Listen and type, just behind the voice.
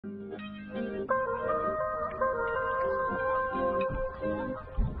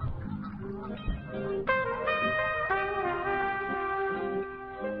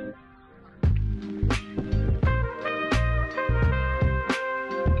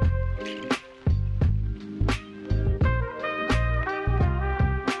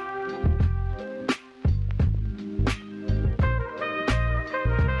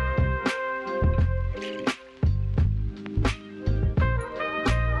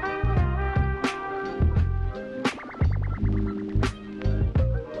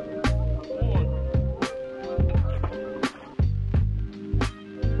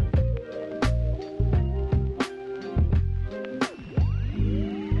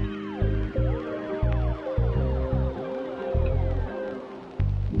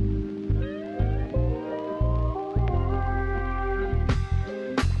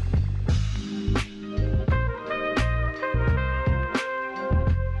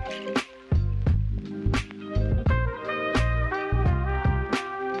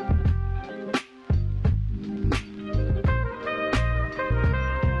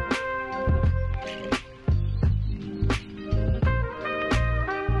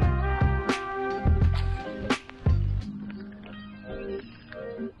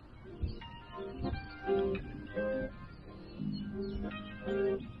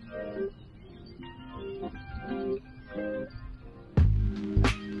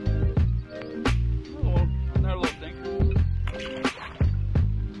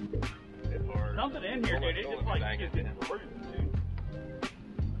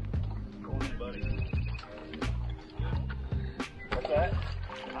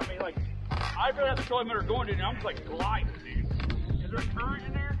like, I'd rather have the trolling motor going, dude, and I'm just like gliding, dude. Is there a current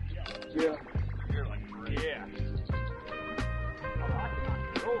in there? Yeah. You're like, yeah. Oh, I cannot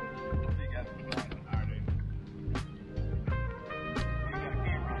control it. You got some gliding. All right, dude. You got a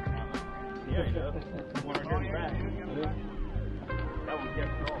camera on now. Yeah, he does. One right here in the back. That one's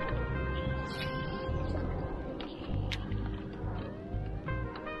getting control.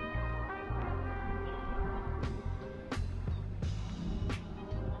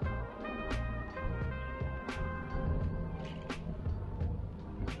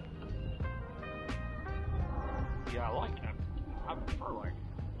 Yeah, I like that. I prefer like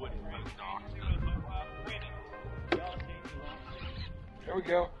wooden smoked docks. There we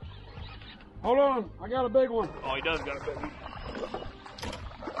go. Hold on, I got a big one. Oh, he does got a big one.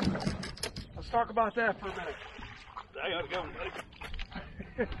 Let's talk about that for a minute. I gotta go,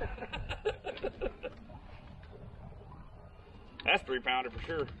 buddy. That's 3-pounder for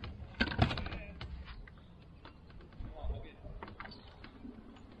sure.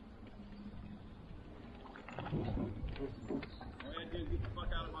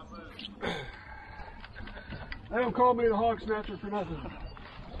 They don't call me the hog snatcher for nothing.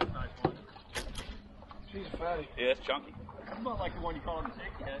 She's fatty. Yeah, it's chunky. It's about like the one you call him the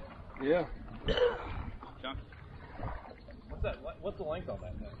shaky head. Yeah. Chunky. What's that? What's the length on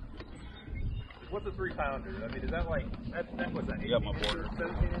that thing? What's a 3-pounder? I mean, is that like that what's that? You got my border.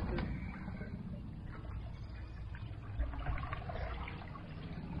 17 inches.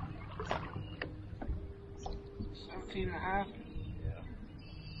 And a half. Yeah.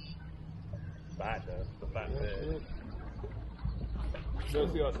 Fat though. The fat fish. You know,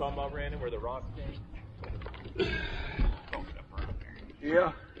 see what I was talking about, Brandon, where the rocks came?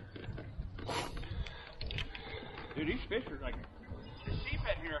 Yeah. Dude, these fish are like, the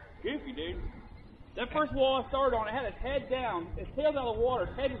sheephead here are goofy, dude. That first wall I started on, it had its head down, its tail's out of the water,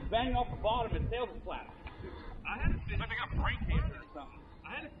 its head was banging off the bottom, its tail was flat. I had a fish. Like they got brain cancer or something.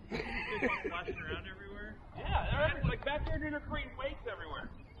 I had a fish flashing around everywhere. Yeah, they're everywhere. Like back there, dude, they're creating wakes everywhere.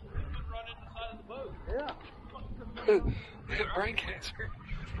 They could run in the side of the boat. Yeah. Brain cancer.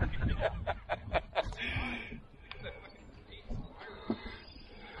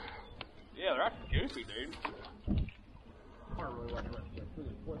 Yeah, they're actually goofy, dude.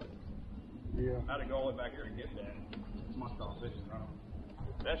 Yeah. I had to go all the way back here to get that. Must stop fishing, right?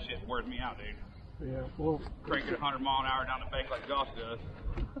 That shit wears me out, dude. Yeah. Well, Cranking 100 mile an hour down the bank like Josh does.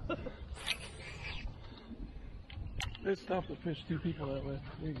 it's tough to fish two people that way.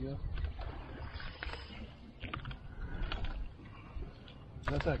 There you go.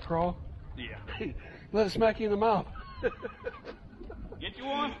 Is that crawl? Yeah. Let it smack you in the mouth. Get you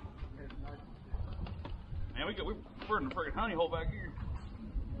one? Man, we're in the friggin' honey hole back here.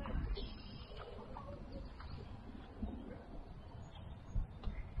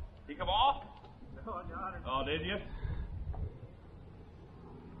 He come off? No, I got it. Oh, did you?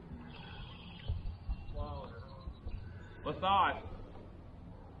 Wow. What size?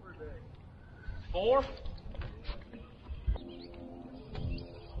 Pretty big. 4?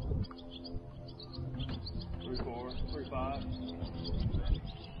 3-4, 3-5.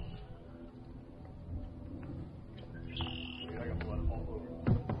 I got to let it fall over.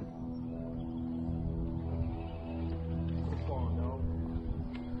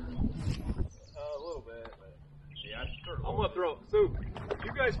 A little bit, but Yeah, I'm gonna throw. So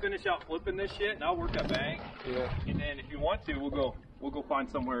you guys finish out flipping this shit, and I'll work that bank. Yeah. And then if you want to, we'll go find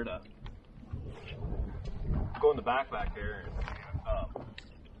somewhere to go in the back there, and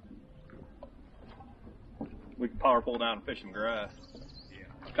we can power pull down and fish some grass. Yeah.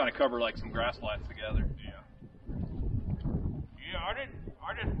 Kind of cover like some grass flats together. Yeah. Yeah, I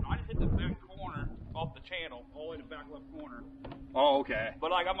just hit the big corner off the channel, all the way to the back left corner. Oh, okay.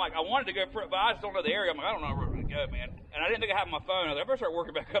 But like, I'm like, I wanted to go for it, but I just don't know the area. I'm like, I don't know where to go, man. And I didn't think I had my phone. I was like, I better start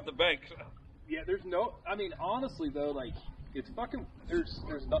working back up the bank. So. Yeah, there's no. I mean, honestly though, like it's fucking. There's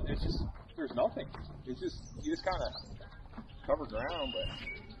no. It's just there's nothing. It's just you just kind of cover ground, but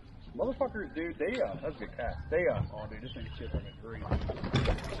motherfuckers, dude, they that's a good cast. They Oh, dude, this thing shit like a dream.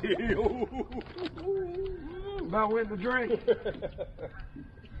 About went to drink.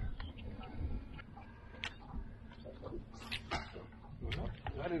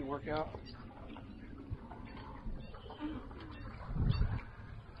 That didn't work out.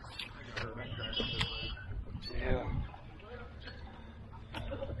 Yeah.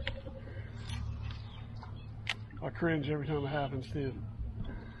 I cringe every time it happens too.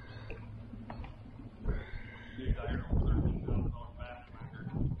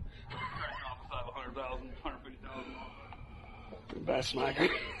 Bass smacker.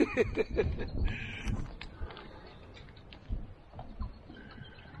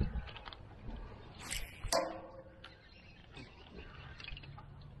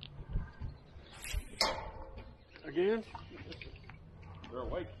 Again? They're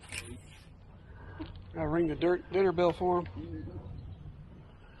awake. Gotta ring the dinner bell for them.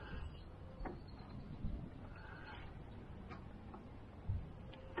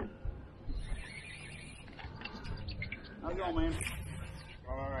 How's it going, man?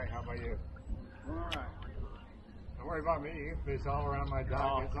 All right, how about you? All right. Don't worry about me. You can fish all around my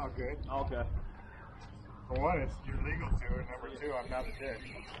dock. It's all good. Okay. For one, you're legal to, and number two, I'm not a dick.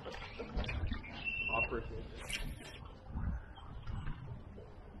 I appreciate it.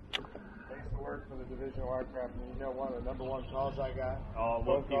 I used to work for the Division of Watercraft, and you know one of the number one calls I got?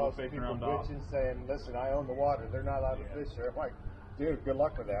 Phone calls, fishing people around docks. bitching, saying, listen, I own the water. They're not allowed to fish there. I'm like, dude, good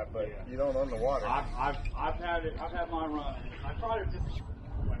luck with that, but you don't own the water. I've had it. I've had my run. I try to just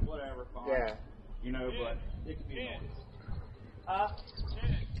like whatever, fine. Yeah. You know, but it can be.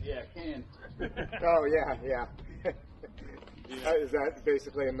 Yeah, can. Oh, yeah. Is that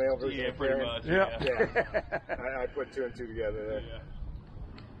basically a male version of pretty Karen? much. Yep. Yeah. I put two and two together there.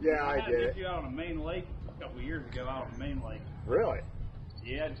 Yeah, I had get to it. you out on a main lake a couple of years ago. Out on a main lake. Really?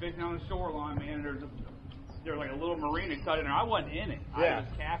 Yeah, fishing on the shoreline, man. There's like a little marina cut in there. I wasn't in it. Yeah. I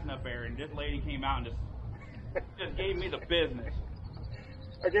was casting up there, and this lady came out and just gave me the business.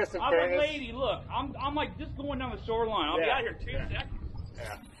 I guess in I was like, fairness, lady, look, I'm like just going down the shoreline. I'll be out here 2 seconds.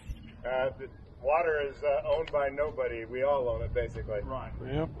 the water is owned by nobody. We all own it, basically. Right.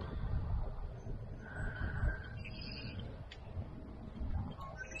 Yep.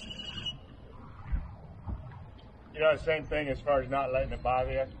 You know, the same thing as far as not letting it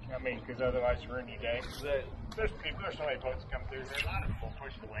bother you. I mean, because otherwise you ruin your day. There's so many boats come through here. A lot of people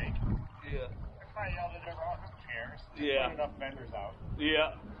push the wake. Yeah. They're probably yelling at everyone. Who cares? Yeah. Put enough vendors out.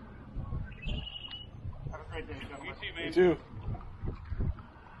 Yeah. Have a great day, gentlemen. You too, man. Me too.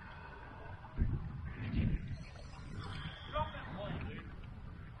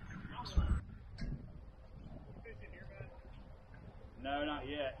 No, not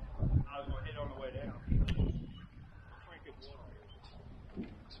yet. I was going to hit on the way down.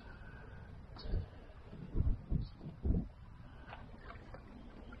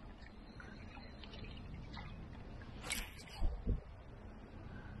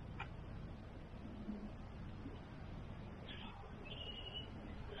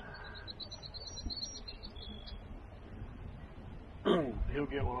 He'll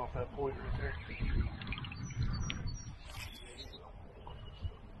get one off that point right there.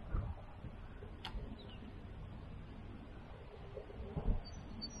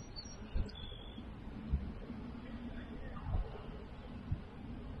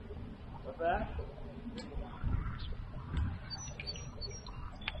 What's that?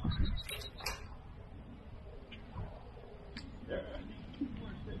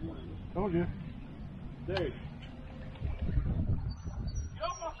 Told you. Dude. Get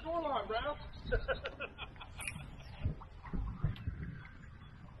off my shoreline, bro.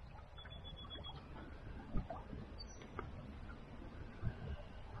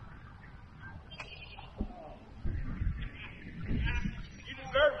 You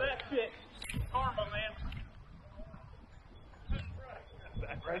deserve that shit. Karma, man.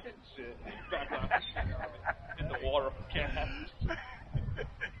 Back right? Shit. Back right. In the water cast.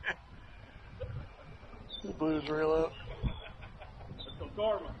 The blues reel up. That's some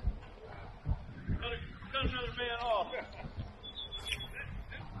karma. Cut another man off.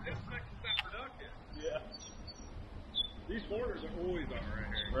 This makes it that productive. Yeah. These corners are always on right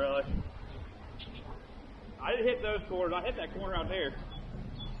here. Really? I didn't hit those corners. I hit that corner out there.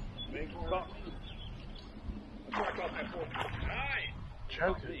 Big corner. That's what I caught that for. Nice.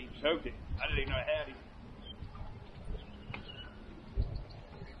 Choked it. He choked it. I didn't even know I had him.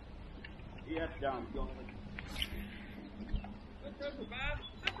 He had down. Let's go for Bass.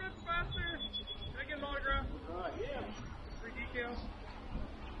 Let's go for Basser. Can I get an autograph? Yeah. Free decals.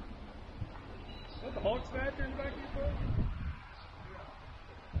 What, the hog snatcher in the back of your boat?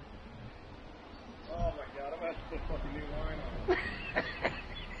 Oh my god, I'm about to put fucking new line on.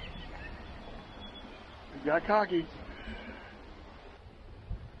 He got cocky.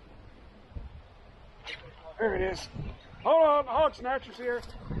 There it is. Hold on, the hog snatcher's here.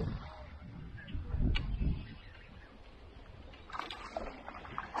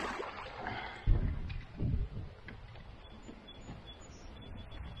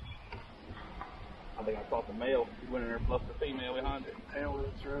 I think I caught the male. He went in there and fluffed the female behind it. Tail with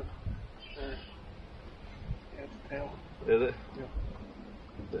its throat. There. Yeah, it's a tail. Is it?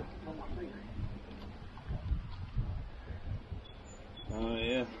 Yeah. On my finger. Oh,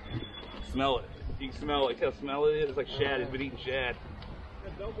 yeah. Smell it. You can smell it. How smell it is? It's like shad. He's been eating shad.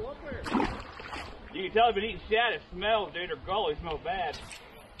 There's double up there. You can tell he's been eating shad. It smells, dude. Or gully smells bad.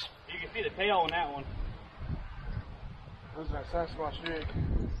 You can see the tail on that one. What's that Sasquatch jig?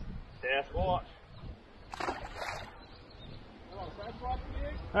 Sasquatch.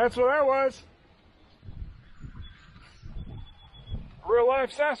 That's what that was. Real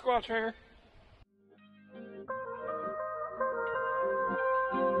life Sasquatch hair.